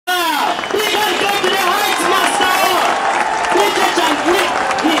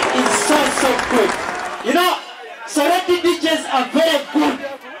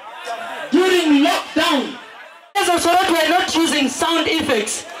of Soroti were not using sound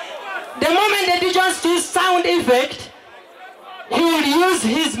effects. The moment the DJ wants to use sound effect, he would use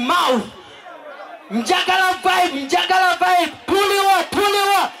his mouth. Mjagala vibe,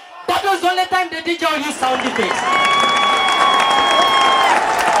 puliwa. That was the only time the DJ would use sound effects.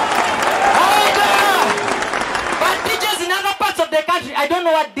 But DJs in other parts of the country, I don't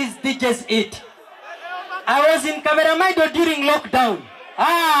know what these DJs eat. I was in Cameramaido during lockdown.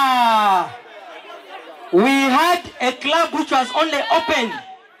 We had a club which was only open.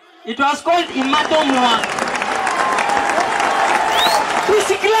 It was called Imatomwa. This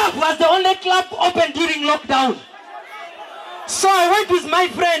club was the only club open during lockdown. So I went with my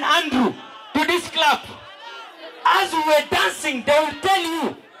friend Andrew to this club. As we were dancing, they will tell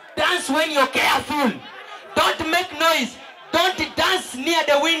you, dance when you're careful. Don't make noise. Don't dance near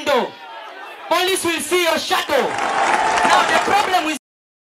the window. Police will see your shadow. Now the problem is